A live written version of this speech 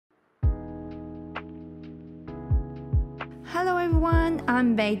Hello everyone,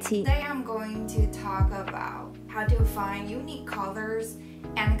 I'm Betty. Today I'm going to talk about how to find unique colors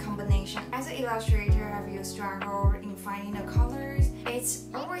and combination. As an illustrator, have you struggled in finding the colors? It's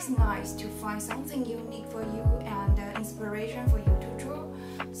always nice to find something unique for you and inspiration for you to draw.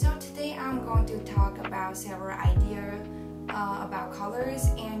 So today I'm going to talk about several ideas about colors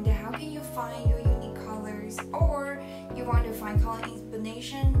and how can you find your unique colors, or you want to find color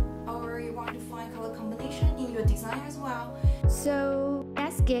inspiration, or you want to find color combination in your design as well. So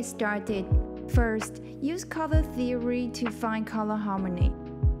let's get started. First, use color theory to find color harmony.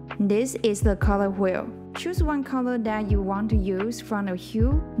 This is the color wheel. Choose one color that you want to use from the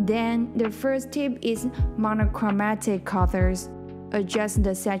hue. Then the first tip is monochromatic colors. Adjust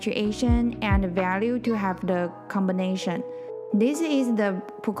the saturation and the value to have the combination. This is the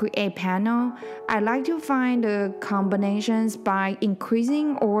Procreate panel. I like to find the combinations by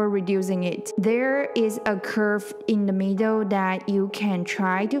increasing or reducing it. There is a curve in the middle that you can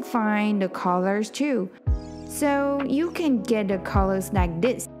try to find the colors too. So you can get the colors like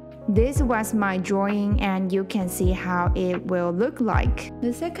this. This was my drawing and you can see how it will look like.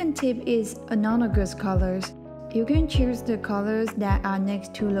 The second tip is analogous colors. You can choose the colors that are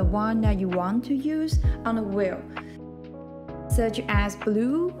next to the one that you want to use on the wheel, such as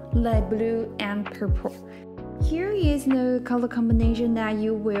blue, light blue, and purple. Here is the color combination that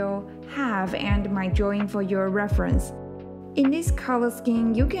you will have and my drawing for your reference. In this color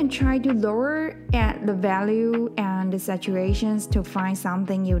scheme, you can try to lower at the value and the saturations to find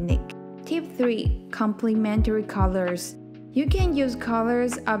something unique. Tip 3. Complementary colors. You can use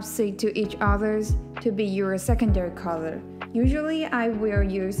colors opposite to each other to be your secondary color. Usually, I will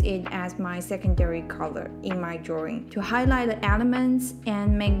use it as my secondary color in my drawing to highlight the elements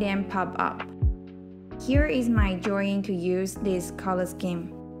and make them pop up. Here is my drawing to use this color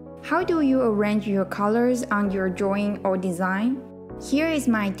scheme. How do you arrange your colors on your drawing or design? Here is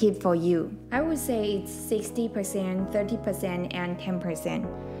my tip for you. I would say it's 60%, 30%, and 10%.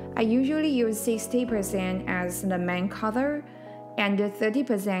 I usually use 60% as the main color, and the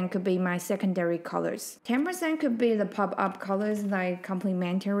 30% could be my secondary colors. 10% could be the pop-up colors like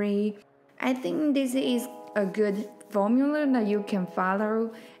complementary. I think this is a good formula that you can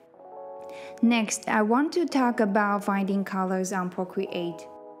follow. Next, I want to talk about finding colors on Procreate.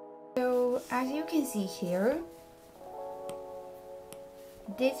 So as you can see here,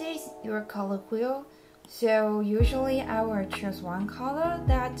 this is your color wheel. So usually I will choose one color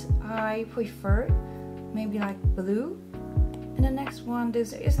that I prefer, maybe like blue. And the next one,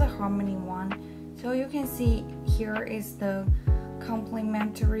 this is the harmony one. So you can see here is the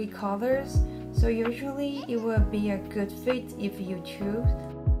complementary colors. So usually it will be a good fit if you choose.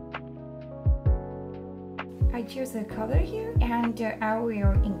 I choose a color here and I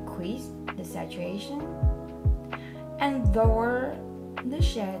will increase the saturation and lower the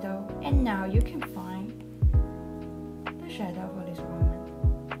shadow, and now you can find the shadow for this woman,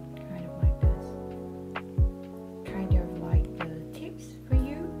 kind of like this, kind of like the tips for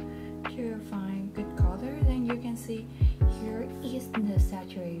you to find good color. Then you can see here is the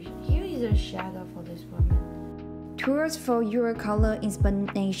saturation, here is the shadow for this woman. Tools for your color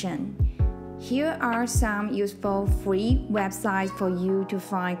inspiration. Here are some useful free websites for you to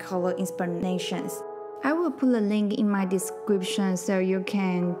find color inspirations. I will put a link in my description so you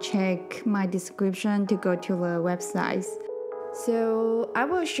can check my description to go to the websites. So I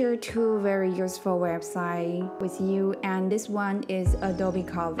will share two very useful websites with you, and this one is Adobe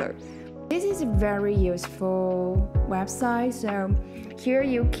Color. This is a very useful website. So here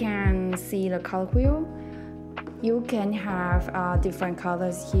you can see the color wheel. You can have different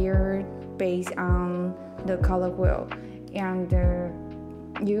colors here based on the color wheel, and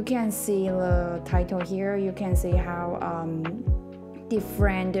you can see the title here. You can see how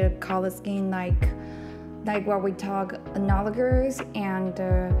different color scheme like what we talk analogous and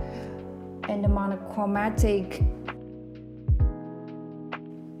the monochromatic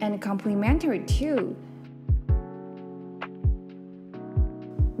and complementary too.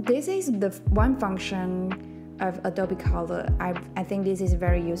 This is the one function of Adobe Color. I think this is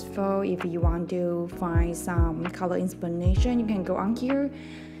very useful if you want to find some color inspiration. You can go on here.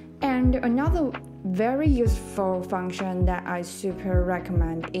 And another very useful function that I super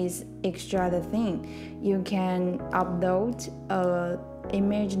recommend is extract the thing. You can upload an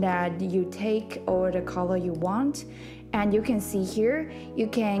image that you take or the color you want, and you can see here you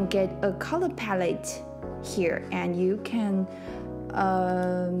can get a color palette here, and you can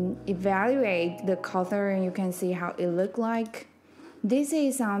evaluate the color and you can see how it look like. This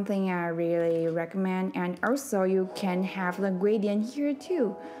is something I really recommend, and also you can have the gradient here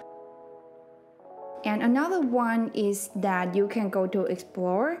too. And another one is that you can go to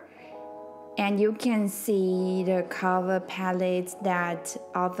Explore and you can see the color palettes that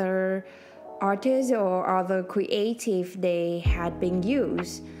other artists or other creative they had been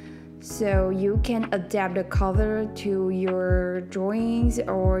used. So you can adapt the color to your drawings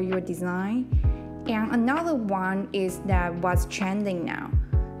or your design. And another one is that what's trending now.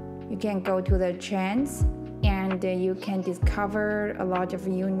 You can go to the trends and you can discover a lot of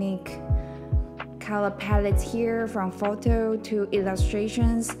unique color palettes here, from photo to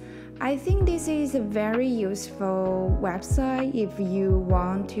illustrations. I think this is a very useful website if you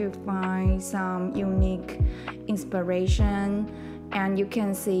want to find some unique inspiration, and you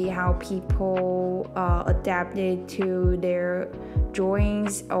can see how people adapt it to their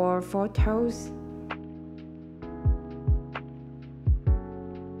drawings or photos.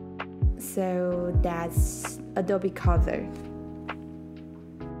 So that's Adobe Color.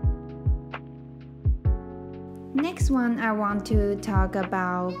 Next one, I want to talk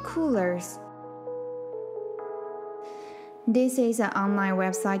about Coolors. This is an online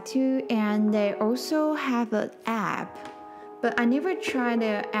website too, and they also have an app. But I never tried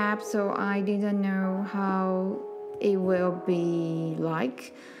the app, so I didn't know how it will be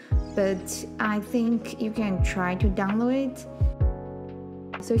like. But I think you can try to download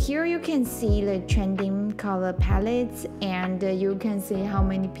it. So here you can see the trending color palettes, and you can see how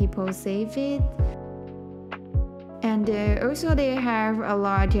many people save it. And also they have a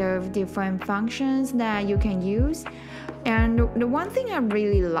lot of different functions that you can use. And the one thing I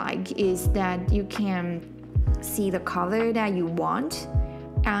really like is that you can see the color that you want,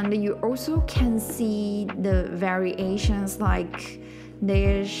 and you also can see the variations, like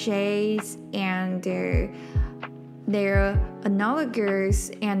their shades and their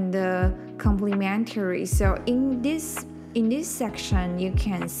analogous and the complementary. So in this section you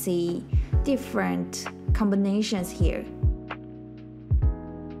can see different combinations here.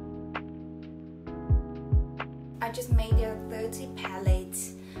 I just made 30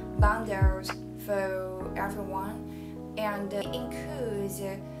 palettes bundles for everyone, and it includes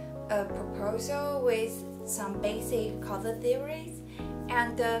a proposal with some basic color theories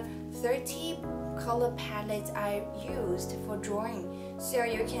and 30 color palettes I used for drawing. So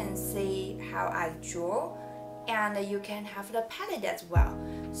you can see how I draw, and you can have the palette as well.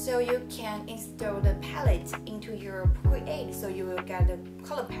 So you can install the palette into your Procreate, so you will get the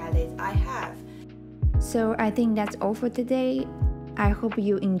color palette I have. So I think that's all for today. I hope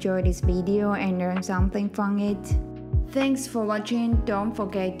you enjoyed this video and learned something from it. Thanks for watching. Don't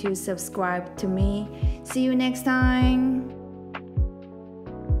forget to subscribe to me. See you next time.